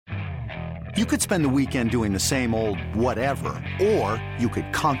You could spend the weekend doing the same old whatever, or you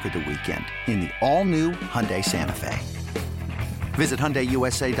could conquer the weekend in the all-new Hyundai Santa Fe. Visit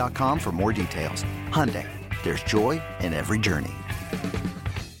HyundaiUSA.com for more details. Hyundai, there's joy in every journey.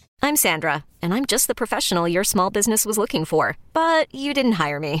 I'm Sandra, and I'm just the professional your small business was looking for. But you didn't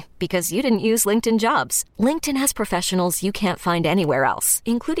hire me because you didn't use LinkedIn Jobs. LinkedIn has professionals you can't find anywhere else,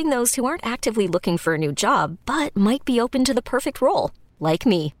 including those who aren't actively looking for a new job, but might be open to the perfect role, like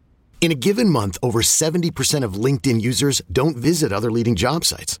me. In a given month, over 70% of LinkedIn users don't visit other leading job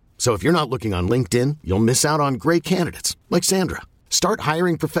sites. So if you're not looking on LinkedIn, you'll miss out on great candidates like Sandra. Start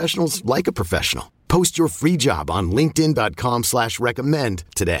hiring professionals like a professional. Post your free job on linkedin.com/recommend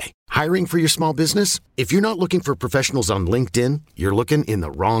today. Hiring for your small business? If you're not looking for professionals on LinkedIn, you're looking in the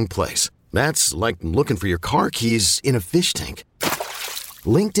wrong place. That's like looking for your car keys in a fish tank.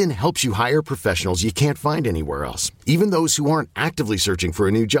 LinkedIn helps you hire professionals you can't find anywhere else, even those who aren't actively searching for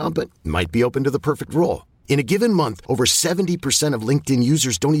a new job but might be open to the perfect role. In a given month, over 70% of LinkedIn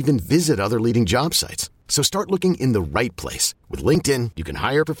users don't even visit other leading job sites. So start looking in the right place. With LinkedIn, you can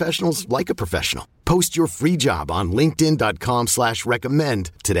hire professionals like a professional. Post your free job on linkedin.com/recommend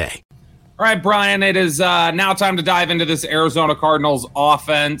today. All right, Brian, it is now time to dive into this Arizona Cardinals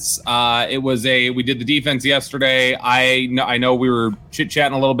offense. We did the defense yesterday. I know we were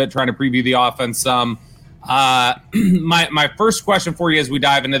chit-chatting a little bit, trying to preview the offense some. My first question for you as we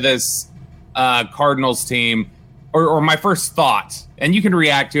dive into this Cardinals team, or my first thought, and you can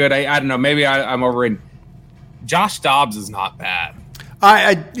react to it. I don't know, maybe I'm over in. Josh Dobbs is not bad.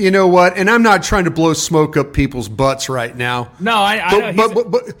 I you know what? And I'm not trying to blow smoke up people's butts right now. No, I know.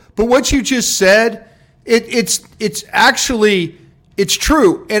 But what you just said, it's actually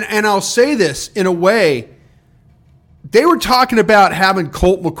true. And I'll say this in a way. They were talking about having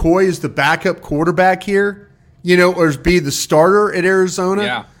Colt McCoy as the backup quarterback here, or be the starter at Arizona.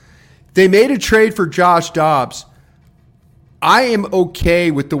 Yeah. They made a trade for Josh Dobbs. I am okay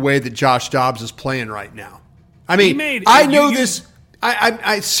with the way that Josh Dobbs is playing right now. I mean,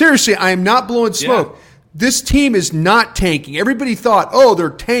 I seriously, I am not blowing smoke. Yeah. This team is not tanking. Everybody thought, they're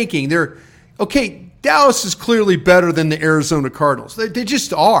tanking. Dallas is clearly better than the Arizona Cardinals. They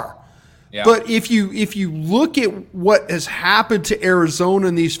just are. Yeah. But if you look at what has happened to Arizona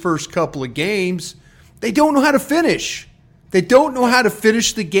in these first couple of games, they don't know how to finish. They don't know how to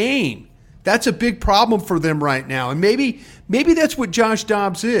finish the game. That's a big problem for them right now. And maybe that's what Josh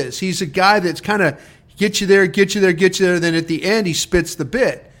Dobbs is. He's a guy that's kind of get you there. Then at the end, he spits the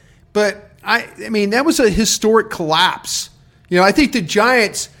bit. But, I mean, that was a historic collapse. I think the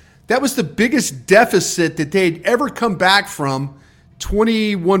Giants, that was the biggest deficit that they'd ever come back from.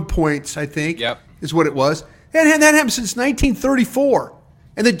 21 points, I think, is what it was. And that happened since 1934.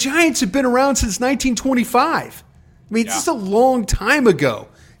 And the Giants have been around since 1925. I mean, this is a long time ago.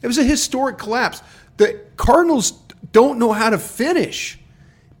 It was a historic collapse. The Cardinals don't know how to finish.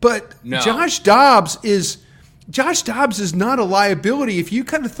 But no. Josh Dobbs is not a liability. If you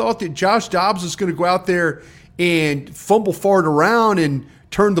kind of thought that Josh Dobbs was going to go out there and fumble fart around and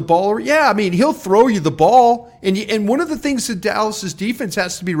turn the ball over, I mean, he'll throw you the ball. And one of the things that Dallas's defense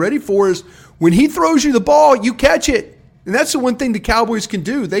has to be ready for is when he throws you the ball, you catch it. And that's the one thing the Cowboys can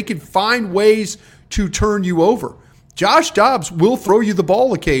do. They can find ways to turn you over. Josh Dobbs will throw you the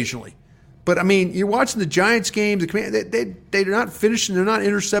ball occasionally. But, I mean, you're watching the Giants game, they're not finishing, they're not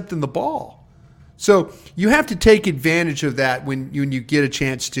intercepting the ball. So you have to take advantage of that when you get a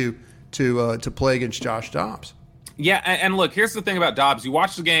chance to play against Josh Dobbs. Yeah, and look, here's the thing about Dobbs. You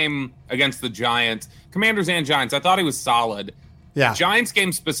watch the game against the Giants, Commanders and Giants. I thought he was solid. Yeah. Giants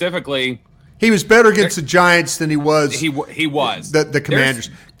game specifically. He was better against the Giants than he was. He was. The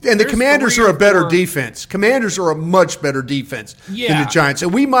Commanders. And the Commanders are a better defense. Commanders are a much better defense than the Giants.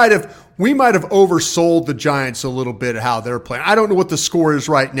 And we might have oversold the Giants a little bit of how they're playing. I don't know what the score is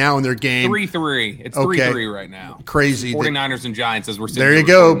right now in their game. 3-3. It's 3-3 right now. Crazy. 49ers and Giants as we're sitting there. You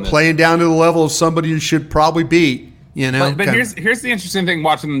go, playing down to the level of somebody you should probably beat. But here's the interesting thing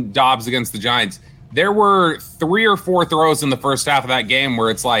watching Dobbs against the Giants. There were 3 or 4 throws in the first half of that game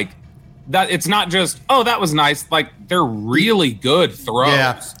where it's like, that it's not just, that was nice. Like, they're really good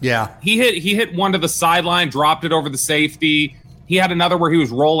throws. Yeah. He hit one to the sideline, dropped it over the safety. He had another where he was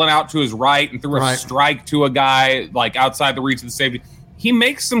rolling out to his right and threw a strike to a guy like outside the reach of the safety. He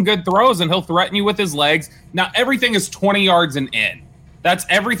makes some good throws and he'll threaten you with his legs. Now, everything is 20 yards and in.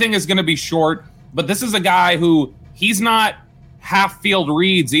 Everything is going to be short. But this is a guy who he's not half field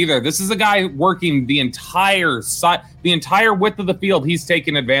reads either. This is a guy working the entire width of the field. He's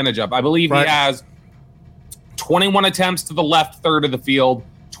taking advantage of. I believe he has 21 attempts to the left third of the field,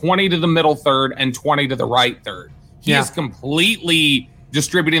 20 to the middle third, and 20 to the right third. He is completely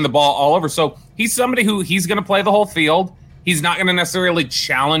distributing the ball all over. So he's somebody who he's going to play the whole field. He's not going to necessarily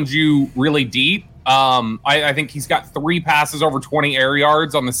challenge you really deep. I think he's got 3 passes over 20 air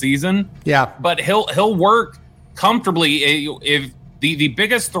yards on the season. Yeah. But he'll work comfortably. If the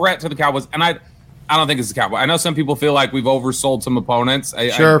biggest threat to the Cowboys, and I don't think it's the Cowboys. I know some people feel like we've oversold some opponents. I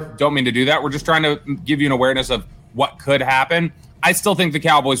don't mean to do that. We're just trying to give you an awareness of what could happen. I still think the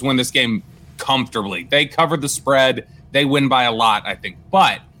Cowboys win this game comfortably. They covered the spread. They win by a lot, I think.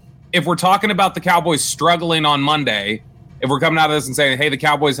 But if we're talking about the Cowboys struggling on Monday, if we're coming out of this and saying, hey, the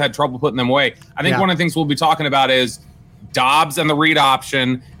Cowboys had trouble putting them away, I think one of the things we'll be talking about is Dobbs and the read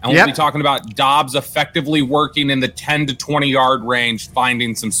option, and we'll be talking about Dobbs effectively working in the 10 to 20-yard range,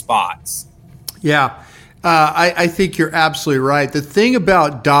 finding some spots. Yeah, I think you're absolutely right. The thing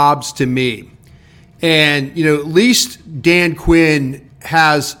about Dobbs to me, and, at least Dan Quinn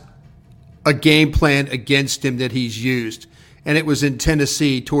has a game plan against him that he's used, and it was in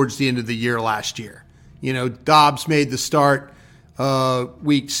Tennessee towards the end of the year last year. Dobbs made the start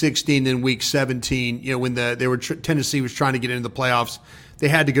week 16 and week 17. When Tennessee was trying to get into the playoffs, they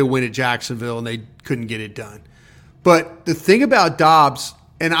had to go win at Jacksonville, and they couldn't get it done. But the thing about Dobbs,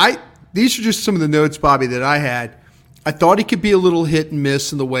 and these are just some of the notes, Bobby, that I had. I thought he could be a little hit and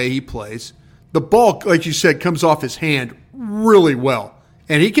miss in the way he plays. The ball, like you said, comes off his hand really well,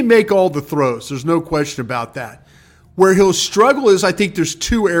 and he can make all the throws. There's no question about that. Where he'll struggle is, I think there's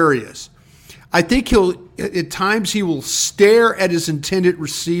 2 areas. I think at times he will stare at his intended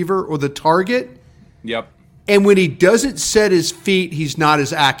receiver or the target. Yep. And when he doesn't set his feet, he's not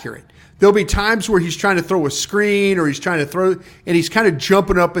as accurate. There'll be times where he's trying to throw a screen or he's trying to throw, and he's kind of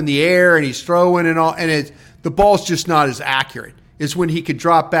jumping up in the air and he's throwing and all, and the ball's just not as accurate. It's when he could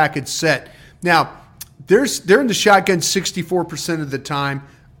drop back and set. Now, they're in the shotgun 64% of the time,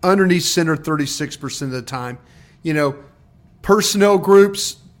 underneath center 36% of the time. Personnel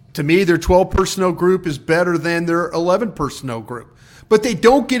groups, to me, their 12 personnel group is better than their 11 personnel group. But they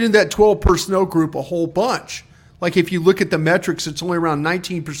don't get in that 12 personnel group a whole bunch. Like if you look at the metrics, it's only around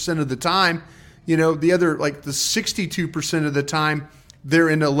 19% of the time. The other, like the 62% of the time, they're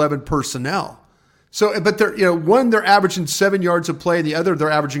in 11 personnel. So, but they're, one, they're averaging 7 yards of play. The other,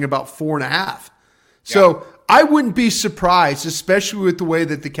 they're averaging about 4.5. So I wouldn't be surprised, especially with the way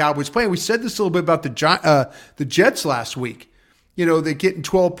that the Cowboys play. We said this a little bit about the Jets last week. They get in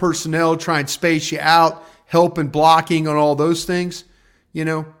 12 personnel, try and space you out, help and blocking on all those things.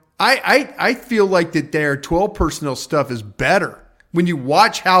 I feel like that their 12 personnel stuff is better when you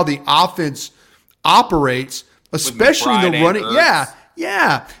watch how the offense operates, especially in the running.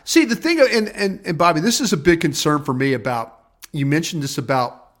 Yeah. See, the thing, and Bobby, this is a big concern for me you mentioned this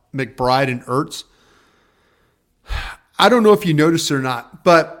about McBride and Ertz. I don't know if you noticed it or not,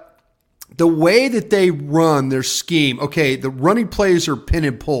 but the way that they run their scheme, okay, the running plays are pin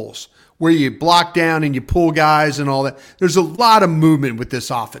and pulls, where you block down and you pull guys and all that. There's a lot of movement with this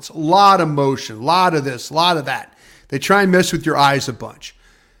offense, a lot of motion, a lot of this, a lot of that. They try and mess with your eyes a bunch.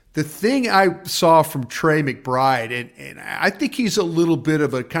 The thing I saw from Trey McBride, and I think he's a little bit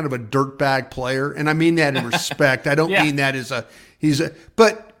of a kind of a dirtbag player, and I mean that in respect. I don't mean that as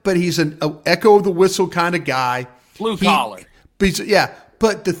but he's an echo of the whistle kind of guy. Blue collar.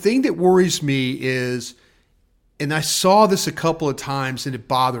 But the thing that worries me is, and I saw this a couple of times and it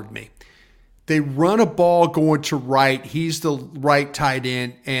bothered me. They run a ball going to right. He's the right tight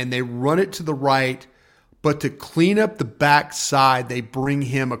end, and they run it to the right. But to clean up the backside, they bring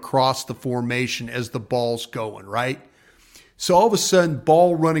him across the formation as the ball's going, right? So all of a sudden,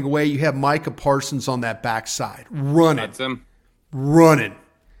 ball running away, you have Micah Parsons on that backside, running. That's him. Running.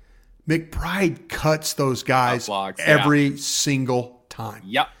 McBride cuts those guys every single time.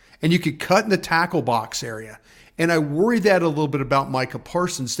 Yep. And you could cut in the tackle box area. And I worry that a little bit about Micah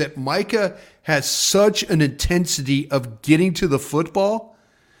Parsons, that Micah has such an intensity of getting to the football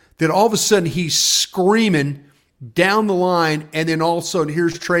that all of a sudden he's screaming down the line, and then all of a sudden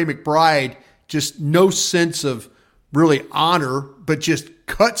here's Trey McBride, just no sense of really honor, but just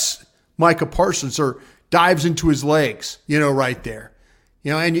cuts Micah Parsons or dives into his legs, right there.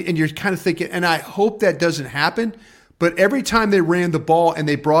 And you're kind of thinking, and I hope that doesn't happen, but every time they ran the ball and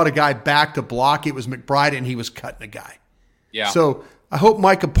they brought a guy back to block, it was McBride and he was cutting a guy. Yeah. So I hope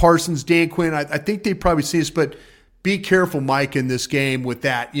Micah Parsons, Dan Quinn, I think they probably see this, but be careful, Mike, in this game with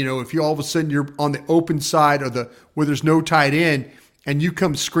that. If you all of a sudden you're on the open side or where there's no tight end and you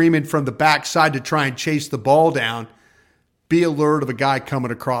come screaming from the backside to try and chase the ball down, be alert of a guy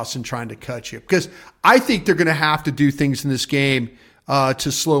coming across and trying to cut you. Because I think they're going to have to do things in this game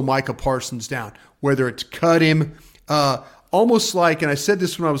to slow Micah Parsons down, whether it's cut him, almost like, and I said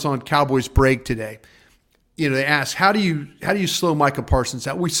this when I was on Cowboys Break today, they ask, how do you slow Micah Parsons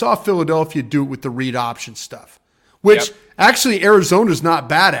out? We saw Philadelphia do it with the read option stuff, which actually Arizona's not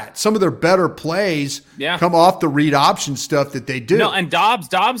bad at. Some of their better plays come off the read option stuff that they do. No, and Dobbs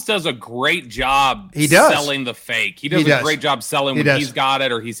does a great job selling the fake. He does a great job selling when he's got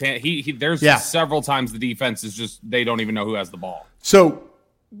it or there's several times the defense is just they don't even know who has the ball. So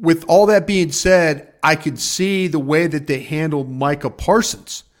with all that being said, I could see the way that they handle Micah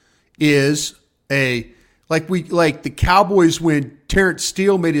Parsons is like the Cowboys when Terrence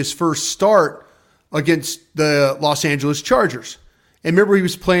Steele made his first start against the Los Angeles Chargers. And remember, he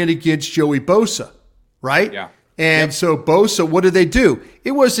was playing against Joey Bosa, right? Yeah. And so Bosa, what did they do?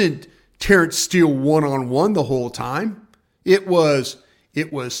 It wasn't Terrence Steele one-on-one the whole time. It was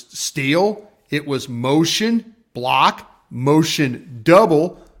Steele. It was motion, block, motion,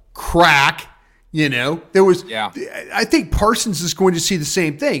 double, crack. There was. Yeah. I think Parsons is going to see the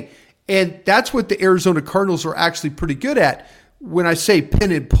same thing. And that's what the Arizona Cardinals are actually pretty good at. When I say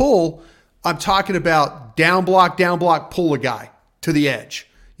pin and pull, I'm talking about down block, pull a guy to the edge,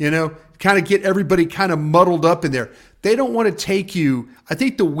 kind of get everybody kind of muddled up in there. They don't want to take you. I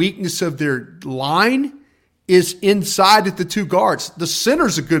think the weakness of their line is inside at the two guards. The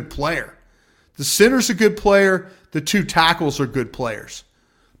center's a good player. The two tackles are good players.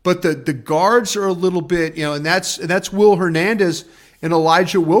 But the guards are a little bit, and that's Will Hernandez and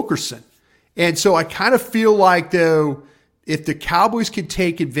Elijah Wilkerson. And so I kind of feel like, though, if the Cowboys can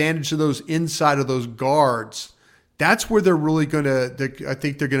take advantage of those inside of those guards, that's where they're really going to – I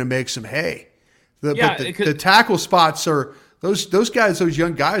think they're going to make some hay. The tackle spots are – those guys, those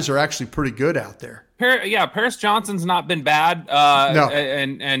young guys are actually pretty good out there. Paris Johnson's not been bad. No.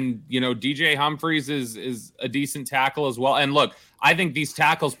 And DJ Humphries is a decent tackle as well. And look, I think these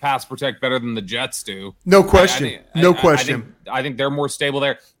tackles pass protect better than the Jets do. No question. I think they're more stable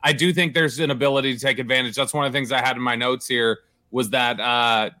there. I do think there's an ability to take advantage. That's one of the things I had in my notes here was that,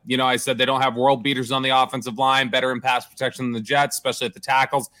 I said they don't have world beaters on the offensive line, better in pass protection than the Jets, especially at the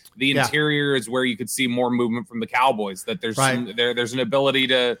tackles. The interior is where you could see more movement from the Cowboys, that there's there's an ability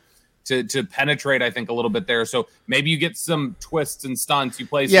to penetrate, I think, a little bit there. So maybe you get some twists and stunts. You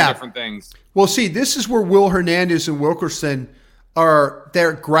play some different things. Well, see, this is where Will Hernandez and Wilkerson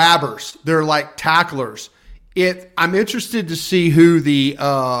they're grabbers. They're like tacklers. I'm interested to see who the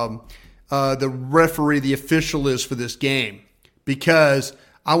referee, the official is for this game, because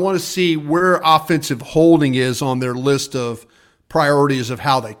I want to see where offensive holding is on their list of priorities of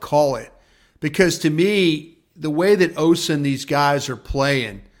how they call it. Because to me, the way that Osa and these guys are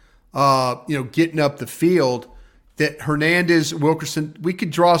playing, getting up the field, that Hernandez, Wilkerson, we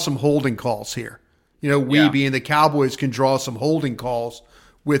could draw some holding calls here. Being the Cowboys can draw some holding calls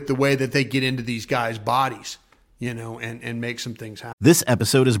with the way that they get into these guys' bodies, and make some things happen. This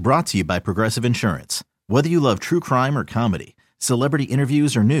episode is brought to you by Progressive Insurance. Whether you love true crime or comedy, celebrity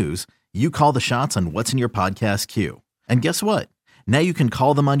interviews or news, you call the shots on what's in your podcast queue. And guess what? Now you can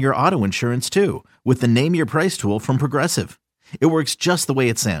call them on your auto insurance too, with the Name Your Price tool from Progressive. It works just the way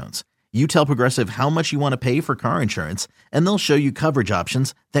it sounds. You tell Progressive how much you want to pay for car insurance, and they'll show you coverage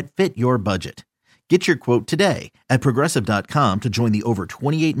options that fit your budget. Get your quote today at Progressive.com to join the over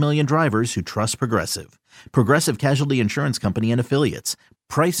 28 million drivers who trust Progressive. Progressive Casualty Insurance Company and Affiliates.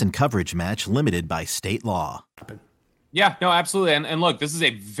 Price and coverage match limited by state law. Yeah, no, absolutely. And look, this is a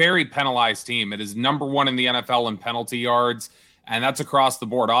very penalized team. It is number one in the NFL in penalty yards, and that's across the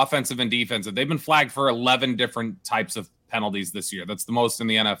board, offensive and defensive. They've been flagged for 11 different types of penalties this year. That's the most in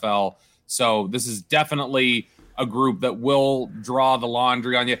the NFL. So this is definitely a group that will draw the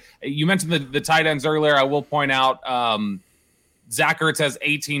laundry on you. You mentioned the tight ends earlier. I will point out Zach Ertz has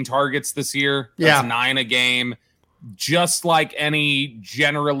 18 targets this year. That's 9 a game. Just like any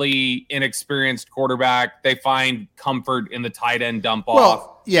generally inexperienced quarterback, they find comfort in the tight end dump off.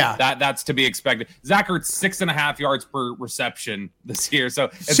 Well, yeah. That's to be expected. Zach Ertz 6.5 yards per reception this year. So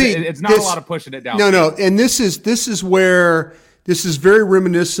it's not a lot of pushing it down. No. And this is where this is very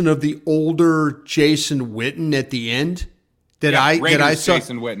reminiscent of the older Jason Witten at the end that I saw.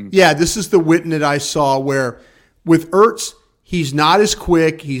 Jason Witten. Yeah, this is the Witten that I saw where with Ertz, he's not as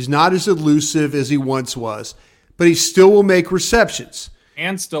quick, he's not as elusive as he once was, but he still will make receptions.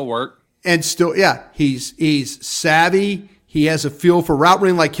 And still work. And still, he's savvy. He has a feel for route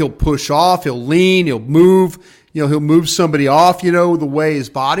running, like he'll push off, he'll lean, he'll move, he'll move somebody off, the way his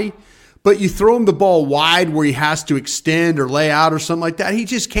body. But you throw him the ball wide where he has to extend or lay out or something like that, he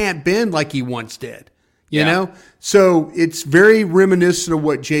just can't bend like he once did, you know? So it's very reminiscent of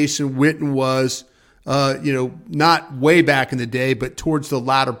what Jason Witten was, not way back in the day, but towards the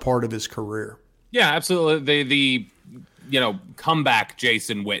latter part of his career. Yeah, absolutely. comeback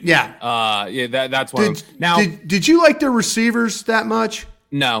Jason Witten. Yeah. That's one. Did you like their receivers that much?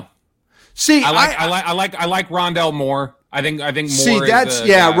 No. See, I like Rondell Moore. I think Moore. See,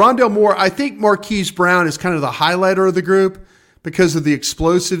 Rondell Moore. I think Marquise Brown is kind of the highlighter of the group because of the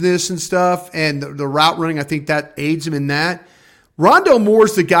explosiveness and stuff and the route running. I think that aids him in that. Rondell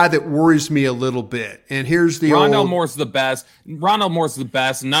Moore's the guy that worries me a little bit. And here's the Rondell Moore's the best. Rondell Moore's the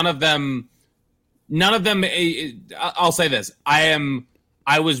best. None of them. I'll say this.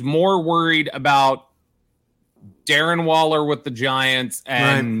 I was more worried about Darren Waller with the Giants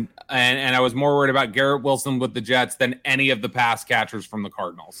and I was more worried about Garrett Wilson with the Jets than any of the pass catchers from the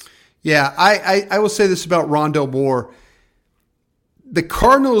Cardinals. Yeah, I will say this about Rondell Moore. The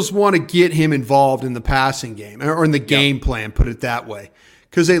Cardinals want to get him involved in the passing game or in the game plan, put it that way,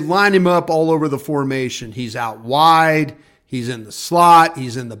 because they line him up all over the formation. He's out wide. He's in the slot.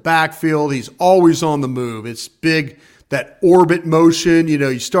 He's in the backfield. He's always on the move. It's big, that orbit motion.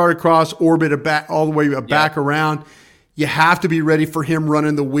 You start across, orbit all the way back around. You have to be ready for him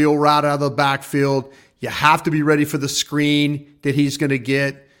running the wheel route out of the backfield. You have to be ready for the screen that he's going to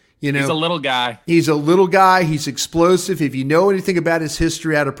get. He's a little guy. He's a little guy. He's explosive. If you know anything about his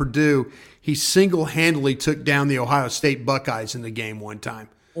history out of Purdue, he single-handedly took down the Ohio State Buckeyes in the game one time.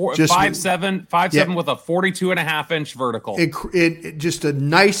 5'7" with a 42.5-inch vertical. Just a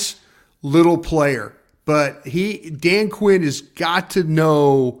nice little player. But Dan Quinn has got to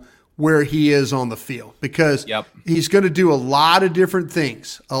know where he is on the field because he's going to do a lot of different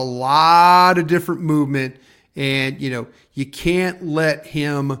things, a lot of different movement, and you can't let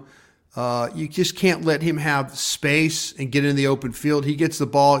him. You just can't let him have space and get in the open field. He gets the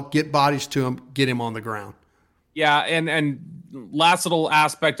ball, get bodies to him, get him on the ground. Yeah, and last little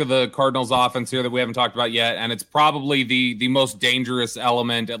aspect of the Cardinals offense here that we haven't talked about yet, and it's probably the most dangerous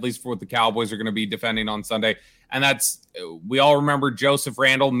element, at least for what the Cowboys are going to be defending on Sunday, and that's, we all remember Joseph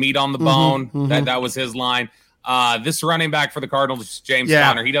Randle, meat on the bone. That was his line. This running back for the Cardinals, James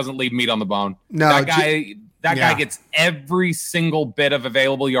Conner, he doesn't leave meat on the bone. No, that guy gets every single bit of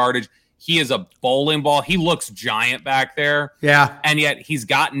available yardage. He is a bowling ball. He looks giant back there. Yeah. And yet he's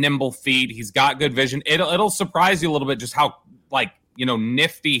got nimble feet. He's got good vision. It'll surprise you a little bit just how,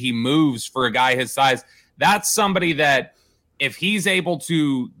 nifty he moves for a guy his size. That's somebody that if he's able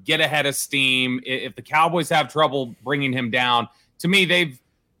to get ahead of steam, if the Cowboys have trouble bringing him down, to me,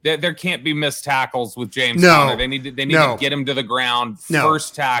 there can't be missed tackles with James Conner. They need to get him to the ground,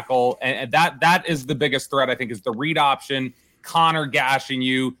 first tackle. And that is the biggest threat, I think, is the read option, Conner gashing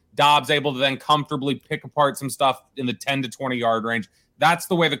you, Dobbs able to then comfortably pick apart some stuff in the 10 to 20-yard range. That's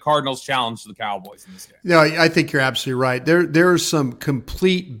the way the Cardinals challenge the Cowboys in this game. No, I think you're absolutely right. There are some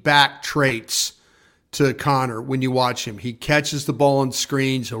complete back traits to Conner when you watch him. He catches the ball on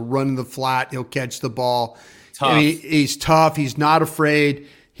screens. He'll run in the flat. He'll catch the ball. Tough. He's tough. He's not afraid.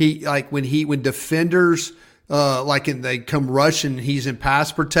 When defenders they come rush and he's in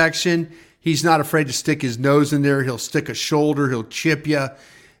pass protection, he's not afraid to stick his nose in there. He'll stick a shoulder. He'll chip you.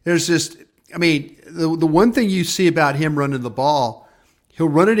 There's just, the one thing you see about him running the ball, he'll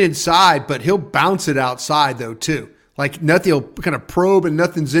run it inside, but he'll bounce it outside though too. Nothing, he'll kind of probe and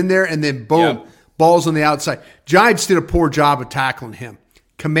nothing's in there, and then boom, ball's on the outside. Giants did a poor job of tackling him.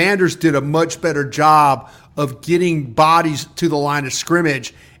 Commanders did a much better job of getting bodies to the line of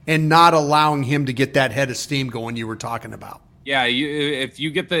scrimmage and not allowing him to get that head of steam going you were talking about. Yeah, if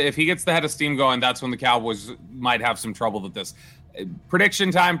he gets the head of steam going, that's when the Cowboys might have some trouble with this.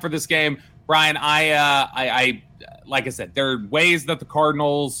 Prediction time for this game, Brian. I like I said, there are ways that the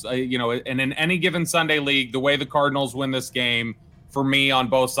Cardinals, and in any given Sunday league, the way the Cardinals win this game for me on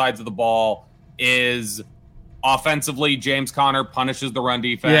both sides of the ball is offensively. James Conner punishes the run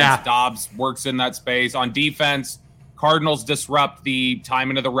defense. Yeah. Dobbs works in that space. On defense, Cardinals disrupt the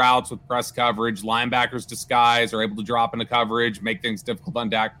timing of the routes with press coverage. Linebackers disguise, are able to drop into coverage, make things difficult on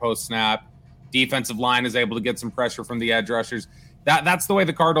Dak post snap. Defensive line is able to get some pressure from the edge rushers. That's the way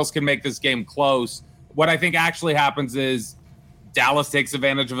the Cardinals can make this game close. What I think actually happens is Dallas takes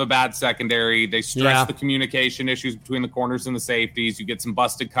advantage of a bad secondary. They stress the communication issues between the corners and the safeties. You get some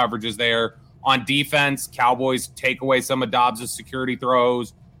busted coverages there. On defense, Cowboys take away some of Dobbs' security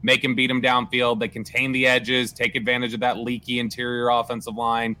throws, make him beat him downfield. They contain the edges, take advantage of that leaky interior offensive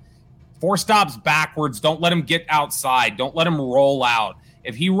line. Force Dobbs backwards. Don't let him get outside. Don't let him roll out.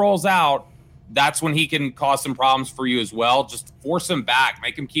 If he rolls out, that's when he can cause some problems for you as well. Just force him back,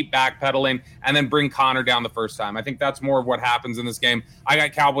 make him keep backpedaling, and then bring Conner down the first time. I think that's more of what happens in this game. I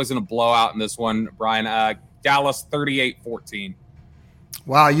got Cowboys in a blowout in this one, Brian. Dallas 38-14.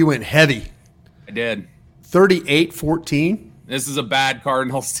 Wow, you went heavy. I did. 38-14? This is a bad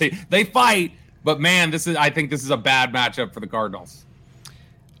Cardinals team. They fight, But man, I think this is a bad matchup for the Cardinals.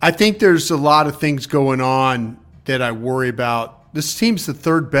 I think there's a lot of things going on that I worry about. This team's the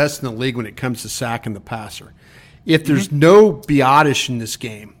third best in the league when it comes to sacking the passer. If there's no Biotish in this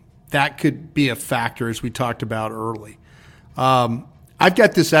game, that could be a factor, as we talked about early. I've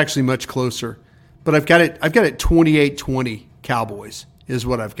got this actually much closer, but I've got it 28-20 Cowboys is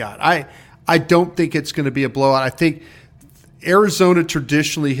what I've got. I don't think it's going to be a blowout. I think Arizona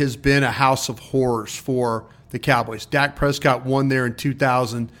traditionally has been a house of horrors for the Cowboys. Dak Prescott won there in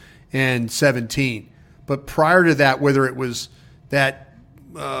 2017. But prior to that, whether it was that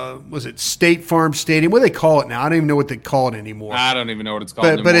was it State Farm Stadium? What do they call it now? I don't even know what they call it anymore. I don't even know what it's called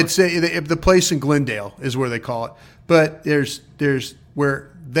anymore. But it's the place in Glendale is where they call it. But there's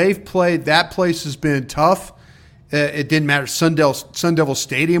where they've played. That place has been tough. It didn't matter. Sun Devil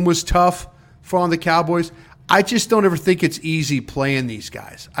Stadium was tough for the Cowboys. I just don't ever think it's easy playing these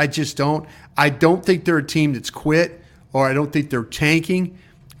guys. I just don't. I don't think they're a team that's quit, or I don't think they're tanking.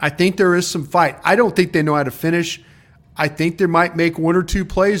 I think there is some fight. I don't think they know how to finish. I think they might make one or two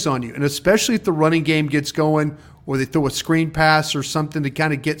plays on you, and especially if the running game gets going or they throw a screen pass or something to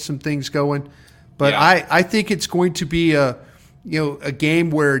kind of get some things going. But yeah. I think it's going to be a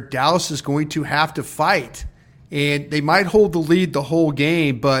game where Dallas is going to have to fight, and they might hold the lead the whole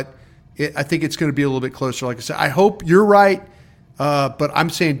game, but I think it's going to be a little bit closer. Like I said, I hope you're right, but I'm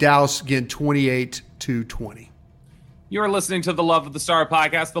saying Dallas again, 28-20. You're listening to the Love of the Star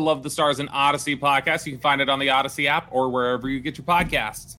podcast. The Love of the Star is an Odyssey podcast. You can find it on the Odyssey app or wherever you get your podcasts.